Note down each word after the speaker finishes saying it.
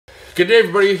Good day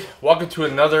everybody, welcome to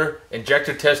another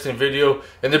injector testing video.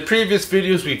 In the previous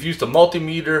videos we've used a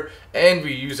multimeter and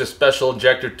we use a special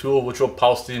injector tool which will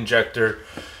pulse the injector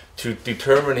to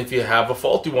determine if you have a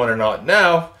faulty one or not.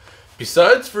 Now,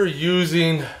 besides for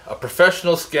using a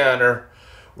professional scanner,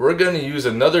 we're going to use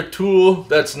another tool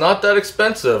that's not that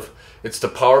expensive. It's the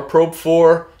Power Probe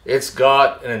 4. It's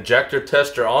got an injector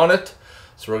tester on it.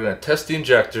 So we're going to test the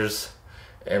injectors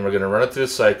and we're going to run it through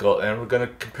the cycle and we're going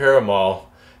to compare them all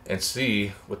and see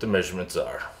what the measurements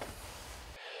are.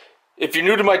 If you're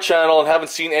new to my channel and haven't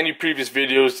seen any previous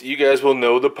videos, you guys will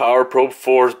know the Power Probe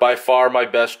 4 is by far my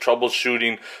best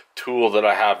troubleshooting tool that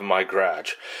I have in my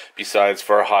garage, besides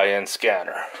for a high-end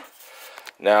scanner.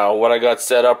 Now, what I got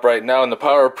set up right now in the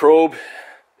Power Probe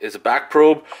is a back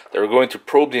probe that we're going to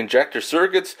probe the injector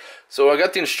circuits. So I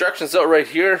got the instructions out right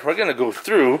here. We're going to go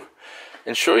through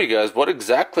and show you guys what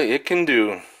exactly it can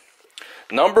do.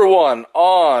 Number 1,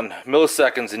 on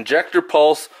milliseconds, injector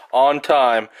pulse on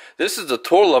time. This is the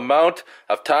total amount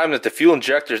of time that the fuel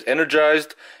injector is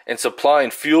energized and supplying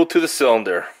fuel to the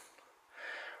cylinder.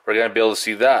 We're going to be able to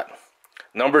see that.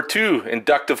 Number 2,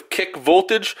 inductive kick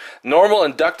voltage. Normal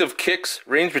inductive kicks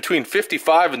range between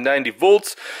 55 and 90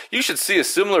 volts. You should see a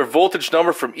similar voltage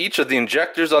number from each of the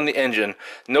injectors on the engine.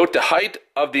 Note the height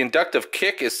of the inductive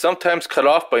kick is sometimes cut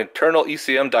off by internal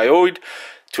Ecm diode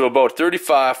to about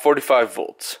 35-45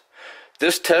 volts.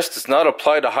 This test does not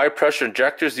apply to high pressure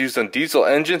injectors used on diesel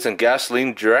engines and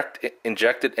gasoline direct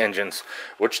injected engines,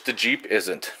 which the Jeep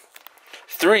isn't.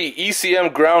 3.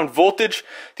 Ecm Ground Voltage.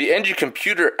 The engine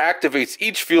computer activates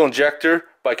each fuel injector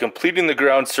by completing the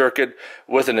ground circuit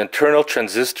with an internal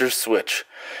transistor switch.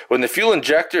 When the fuel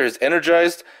injector is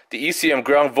energized, the Ecm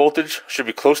ground voltage should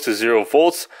be close to 0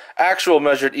 volts. Actual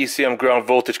measured Ecm ground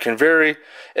voltage can vary.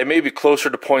 It may be closer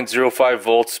to 0.05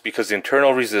 volts because of the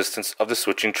internal resistance of the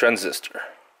switching transistor.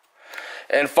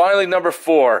 And finally, number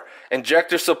 4,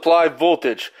 injector supply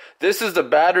voltage. This is the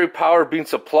battery power being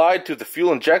supplied to the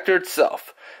fuel injector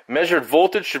itself. Measured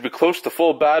voltage should be close to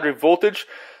full battery voltage.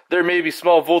 There may be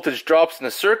small voltage drops in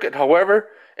the circuit, however,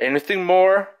 anything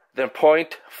more than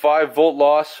 0.5 volt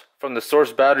loss from the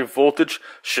source battery voltage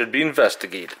should be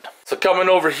investigated. So coming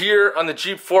over here on the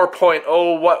Jeep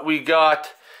 4.0, what we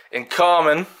got in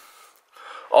common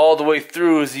all the way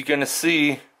through, as you're going to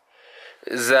see,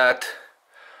 is that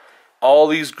all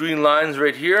these green lines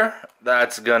right here,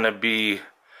 that's going to be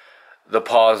the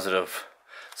positive.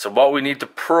 So what we need to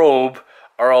probe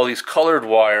are all these colored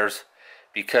wires,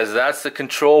 because that's the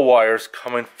control wires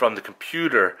coming from the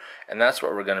computer, and that's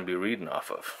what we're going to be reading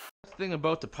off of. The thing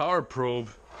about the Power Probe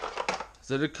is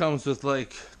that it comes with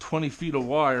like 20 feet of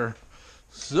wire,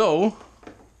 so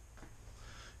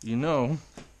you know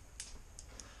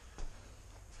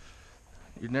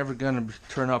you're never going to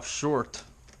turn up short.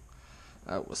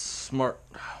 That was smart.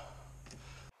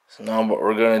 So now what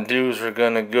we're going to do is we're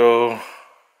going to go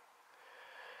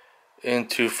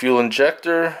into fuel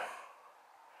injector,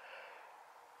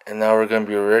 and now we're going to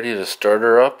be ready to start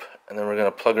her up, and then we're going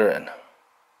to plug her in.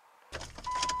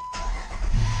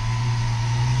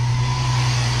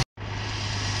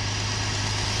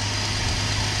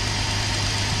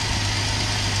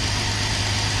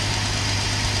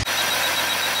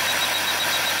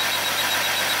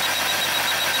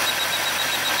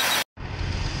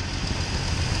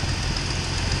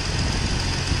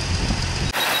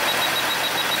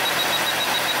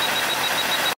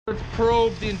 Let's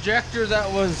probe the injector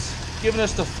that was giving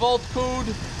us the fault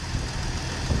code.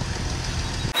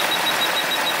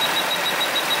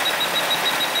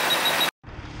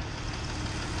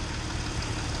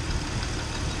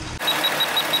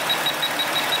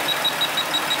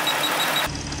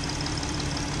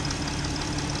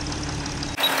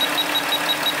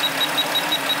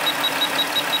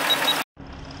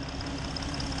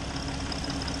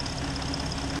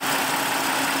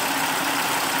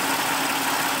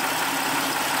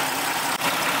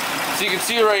 So you can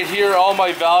see right here all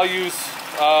my values.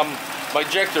 My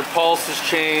injector pulse has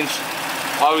changed,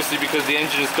 obviously because the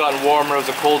engine has gotten warmer. It was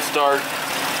a cold start.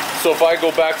 So if I go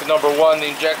back to number 1,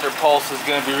 the injector pulse is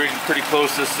going to be reading pretty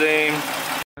close to the same.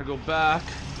 I go back.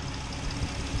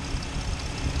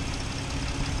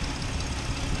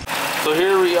 So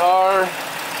here we are,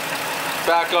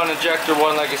 back on injector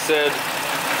 1. Like I said,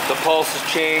 the pulse has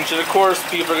changed, and of course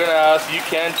people are going to ask, you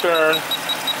can turn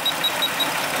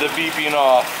the beeping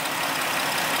off.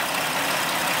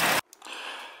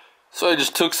 So I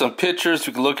just took some pictures.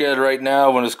 We can look at it right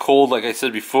now. When it's cold, like I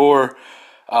said before,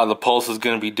 the pulse is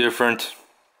going to be different.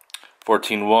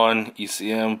 14.1,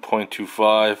 ECM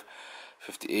 0.25,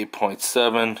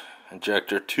 58.7,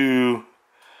 injector 2,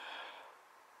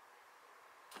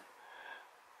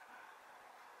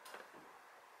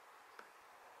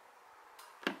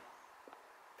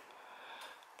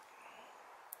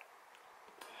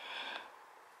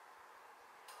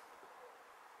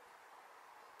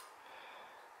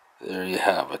 There you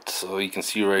have it. So you can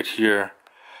see right here,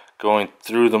 going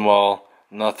through them all,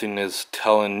 nothing is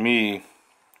telling me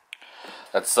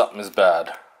that something is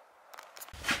bad.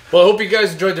 Well, I hope you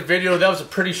guys enjoyed the video. That was a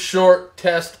pretty short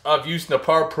test of using the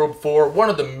Power Probe 4. One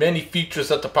of the many features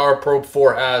that the Power Probe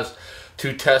 4 has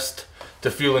to test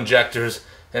the fuel injectors,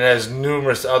 and has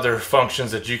numerous other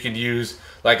functions that you can use.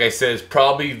 Like I said, it's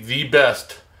probably the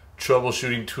best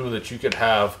troubleshooting tool that you could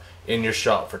have in your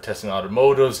shop for testing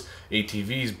automotives,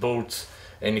 ATVs, boats,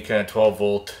 any kind of 12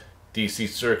 volt DC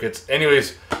circuits.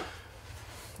 Anyways,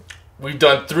 we've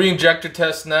done 3 injector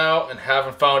tests now and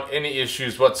haven't found any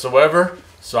issues whatsoever.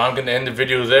 So I'm going to end the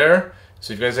video there.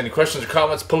 So if you guys have any questions or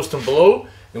comments, post them below.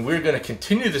 And we're going to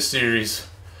continue the series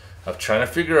of trying to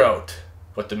figure out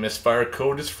what the misfire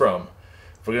code is from.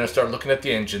 We're going to start looking at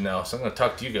the engine now. So I'm going to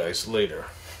talk to you guys later.